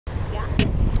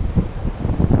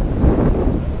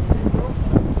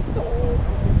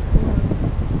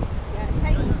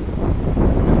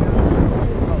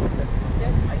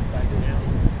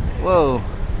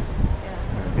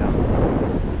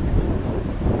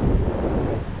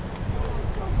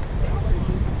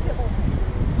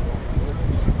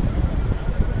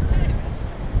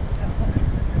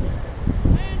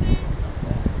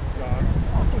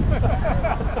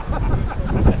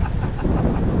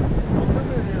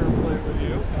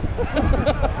Two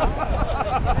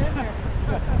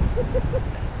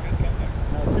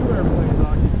airplanes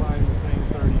occupying the same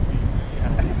 30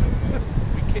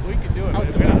 feet. We could do it.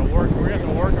 We're gonna have to work. We're gonna have to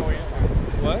work our way into it.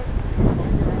 What?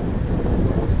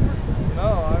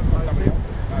 No,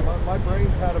 my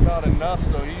brain's had about enough,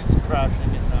 so he's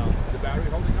crashing it now. The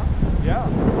battery holding up? Yeah.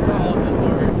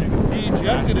 He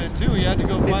ejected it too. He had to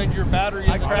go find your battery.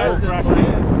 I crashed his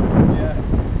plane. Yeah.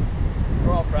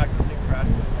 We're all practicing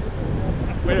crashing.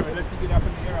 Wait a minute. If you get up in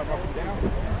the air, I'll up and down.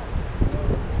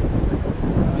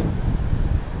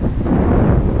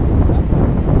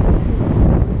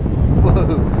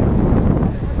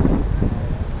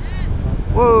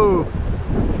 Whoa!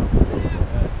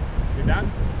 You're done?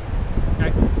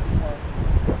 Okay.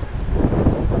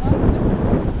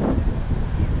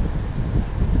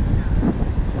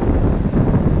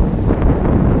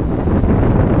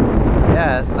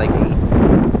 Yeah, it's like 8.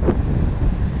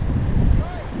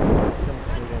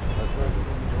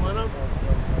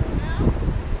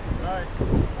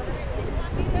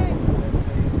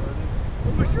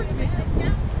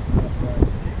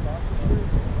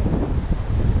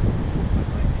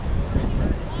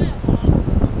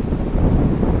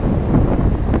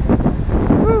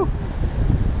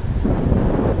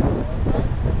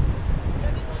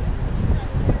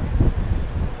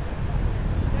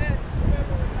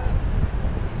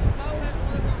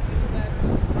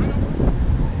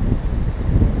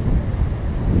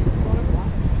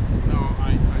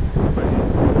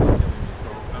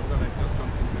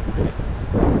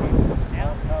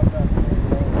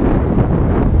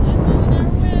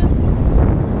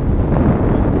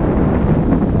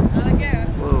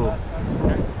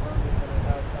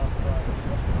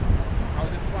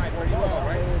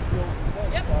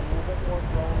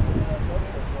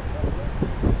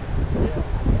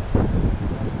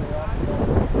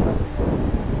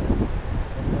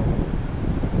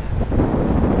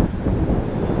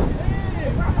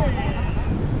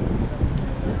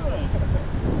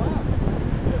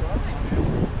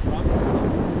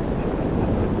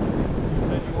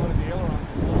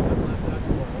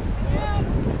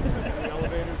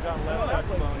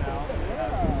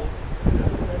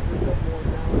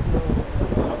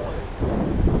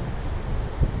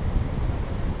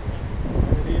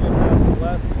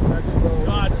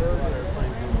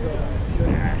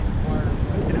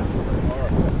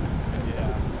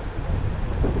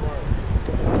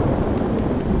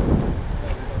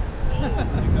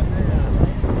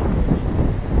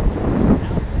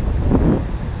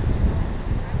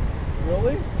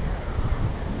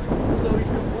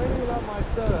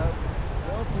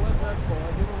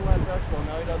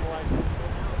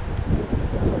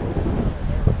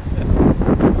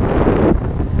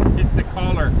 It's the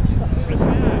collar.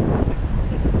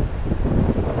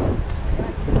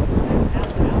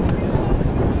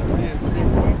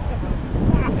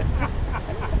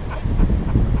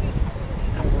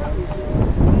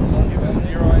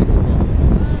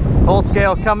 Full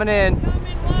scale coming in.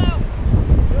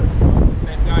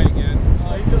 Same guy again.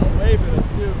 Oh, he's gonna wave at us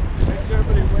too. Make sure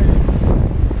everybody waves.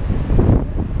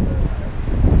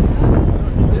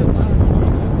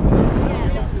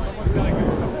 Someone's gotta give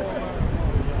him the full amount.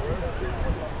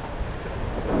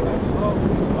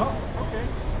 Oh, okay.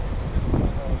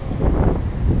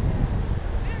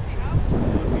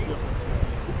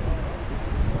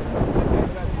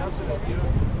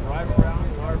 Drive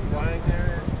around, start flying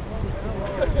there.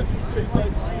 It's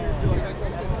like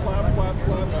flap, flap,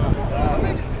 flap.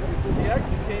 He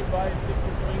actually came by and took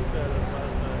his wings at us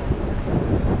last time.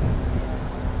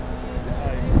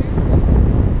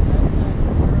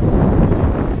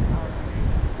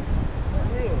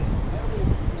 Really?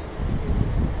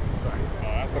 Sorry. Oh,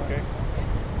 that's okay.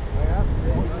 I asked him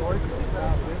if he's working this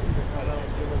out.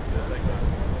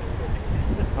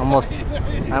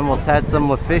 I almost had some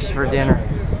with fish for dinner.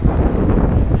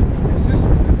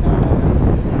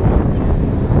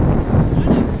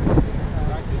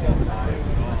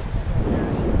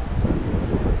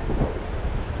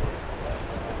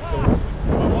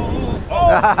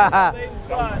 Same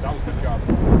spot. That was a good job.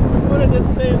 Put in the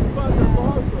same spot. That's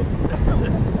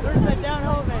awesome. There's that down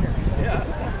elevator. Yeah.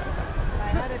 I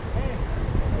had it. Hey.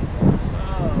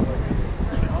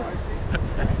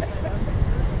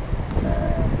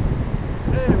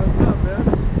 Hey, what's up, man?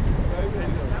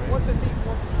 That wasn't me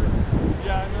once.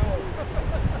 Yeah, I know.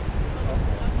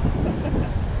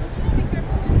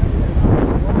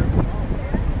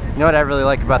 You know what I really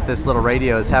like about this little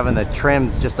radio is having the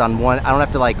trims just on one. I don't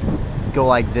have to like go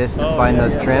like this to find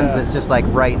those trims. It's just like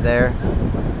right there.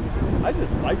 I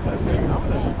just like that shit.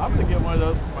 I'm gonna get one of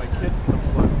those for my kid.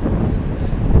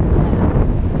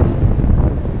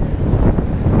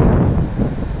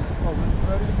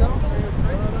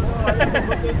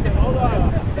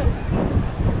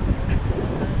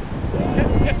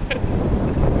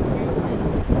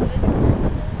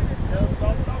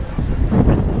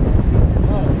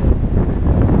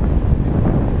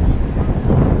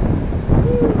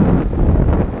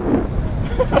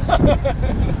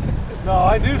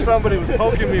 knew somebody was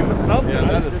poking me with something.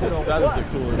 Yeah, that is the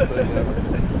coolest thing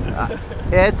ever.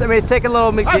 Yeah, I mean, it's taking a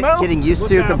little bit getting used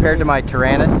to compared to my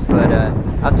Tyrannus, but I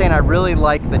was saying I really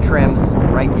like the trims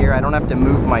right here. I don't have to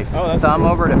move my thumb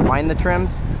over to find the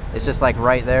trims. It's just like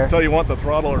right there. Until you want the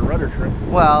throttle or rudder trim.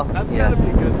 Well, That's gotta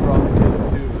be good for all the kids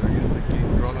too that are used to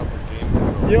growing up with game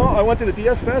control. You know, I went to the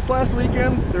DS Fest last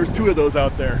weekend. There's 2 of those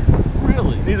out there.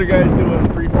 Really? These are guys doing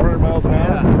 300-400 miles an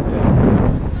hour.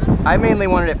 Yeah. I mainly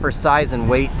wanted it for size and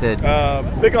weight to.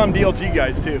 Big on DLG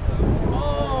guys too.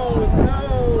 Oh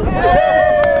no!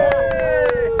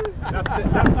 Hey!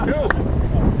 That's 2.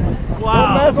 Don't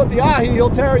Wow! mess with the ahi, he'll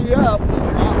tear you up.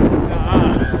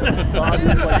 I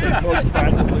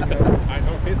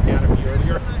know his canopy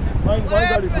earlier. Mine's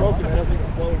already broken. It hasn't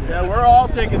even flown yet. Yeah, we're all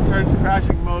taking turns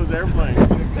crashing Mo's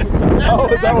airplanes. Oh,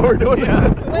 is that what we're doing? Yeah.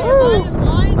 Wait, am I in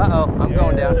line? Uh-oh, I'm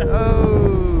going down.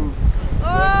 Oh. Oh!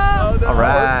 Oh, no. All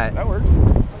right. That works.